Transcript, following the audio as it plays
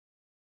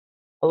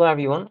Hello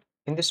everyone.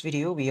 In this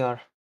video, we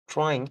are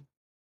trying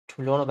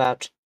to learn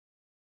about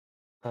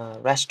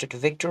raster to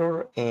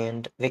vector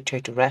and vector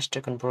to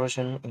raster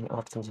conversion in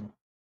Optimism.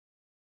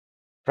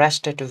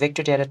 Raster to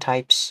vector data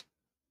types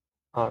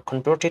are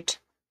converted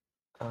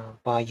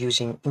by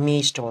using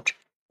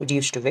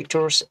image.reduce to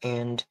vectors,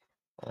 and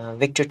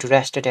vector to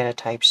raster data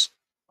types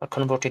are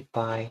converted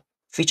by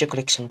feature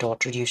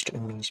collection.reduce to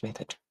image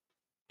method.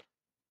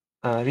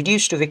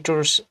 Reduce to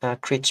vectors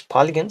creates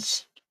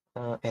polygons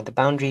and the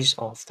boundaries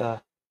of the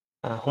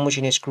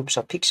homogeneous groups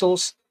of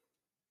pixels.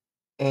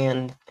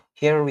 And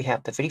here we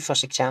have the very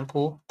first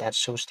example that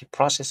shows the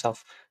process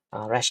of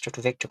raster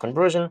to vector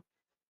conversion.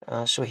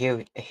 So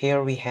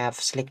here we have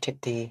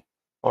selected the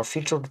or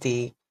filtered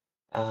the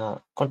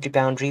country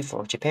boundary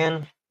for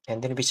Japan,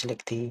 and then we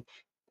select the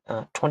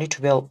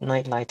 2012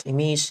 nightlight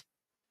image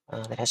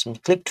that has been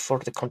clicked for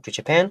the country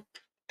Japan.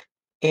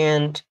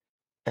 And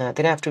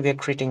then after we are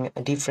creating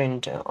a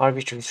different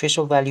arbitrary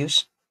threshold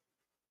values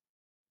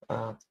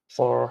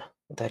for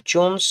the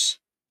zones,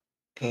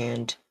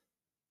 and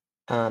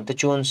the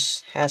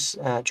zones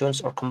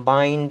are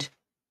combined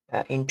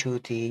into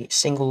the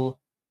single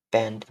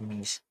band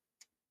image,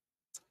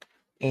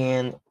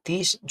 and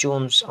these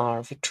zones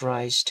are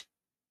vectorized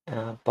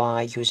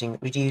by using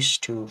reduce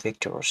to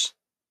vectors.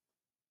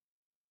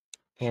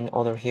 And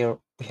here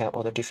we have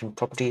other different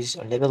properties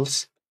or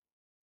labels.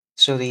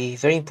 So the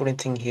very important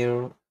thing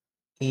here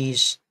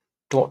is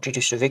dot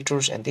reduce to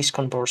vectors, and this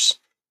converts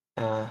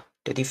the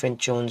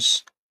different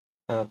zones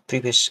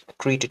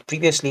created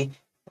previously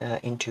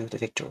into the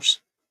vectors,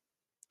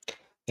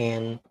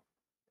 and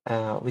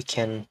we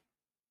can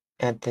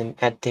add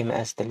them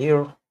as the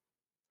layer.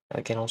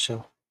 I can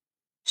also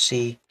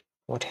see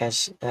what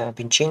has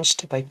been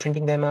changed by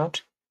printing them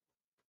out,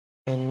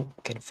 and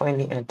can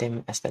finally add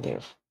them as the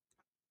layer.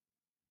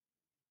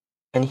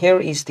 And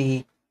here is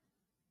the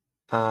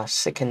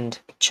second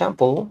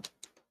example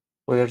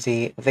where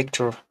the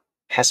vector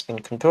has been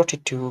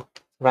converted to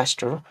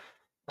raster.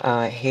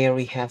 Here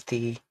we have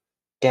the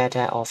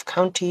data of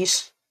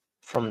counties.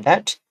 From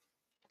that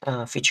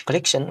feature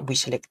collection, we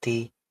select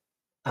the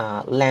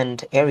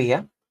land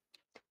area,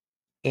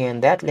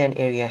 and that land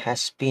area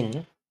has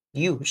been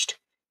used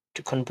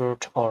to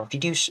convert or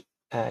reduce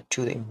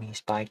to the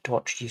image by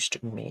dot reduce to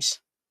image.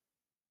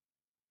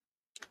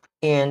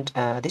 And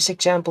this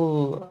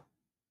example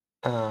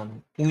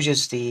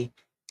uses the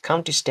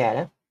counties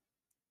data,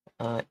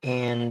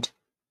 and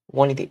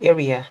only the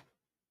area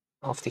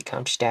of the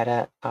counties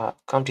data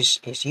counties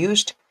is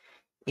used,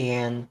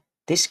 and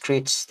this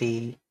creates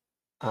the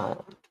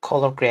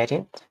color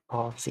gradient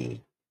of the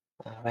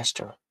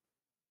raster.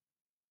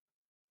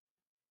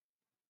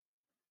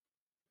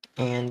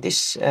 And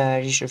this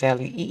register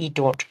value ee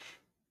dot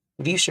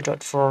reducer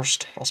dot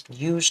first has been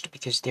used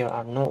because there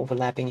are no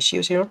overlapping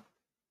issues here.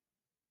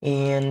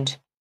 And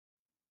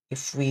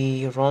if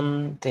we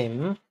run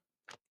them,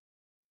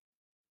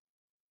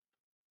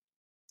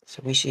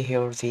 so we see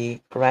here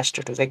the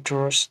raster to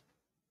vectors.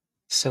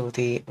 So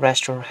the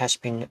raster has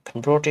been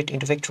converted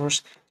into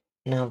vectors.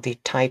 Now the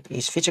type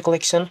is feature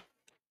collection.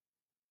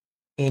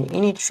 In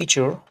init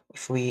feature,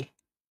 if we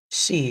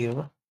see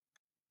here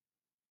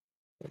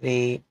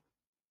the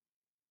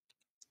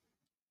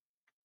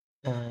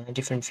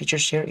different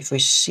features here, if we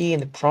see in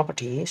the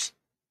properties,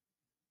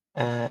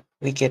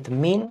 we get the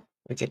mean,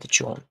 we get the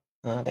zone.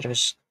 That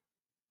was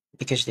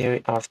because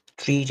there are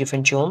 3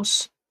 different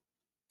zones.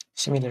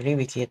 Similarly,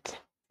 we get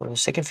for the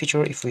second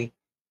feature, if we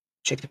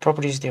check the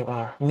properties, there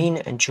are mean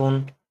and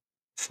zone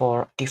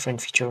for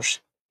different features.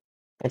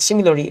 And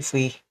similarly, if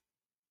we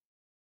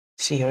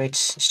see here,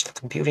 it's still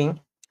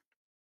computing.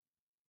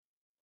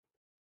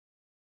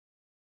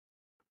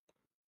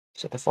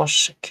 So the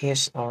first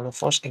case or the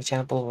first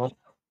example was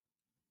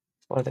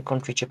for the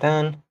country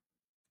Japan,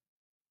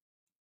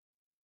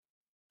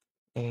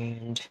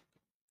 and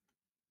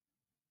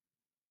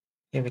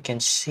here we can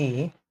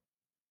see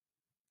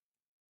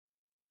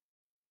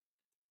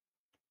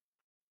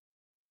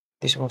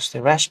this was the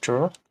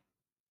raster,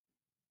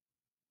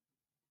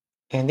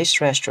 and this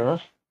raster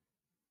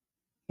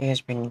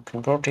has been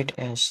converted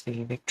as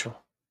the vector.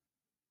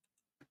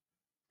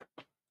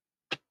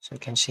 So you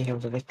can see here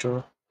the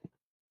vector,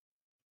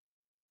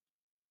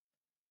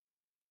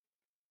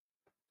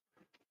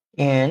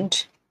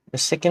 and the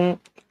second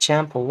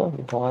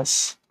example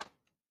was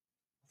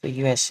the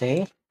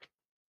USA.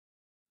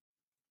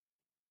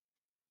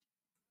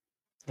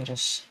 Let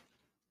us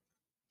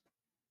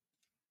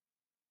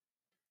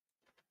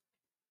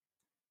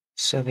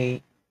so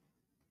the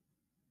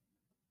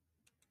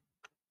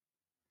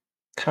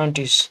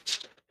counties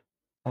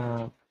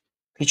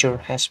feature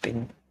has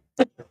been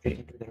converted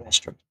into the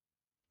raster.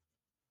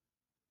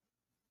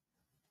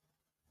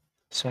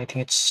 So I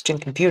think it's still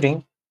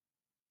computing.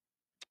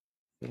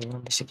 We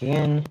run this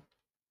again.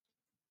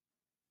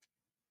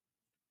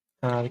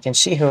 We can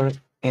see here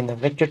in the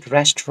vector to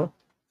raster,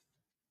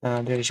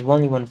 there is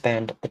only one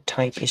band. The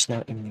type is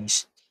now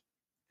image.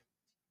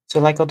 So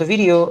like on the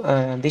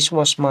video, this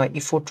was my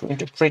effort to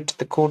interpret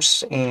the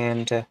codes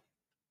and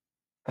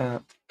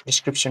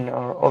description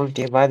are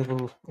already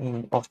available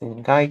in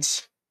Authentication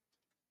guides.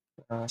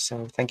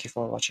 So thank you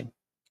for watching.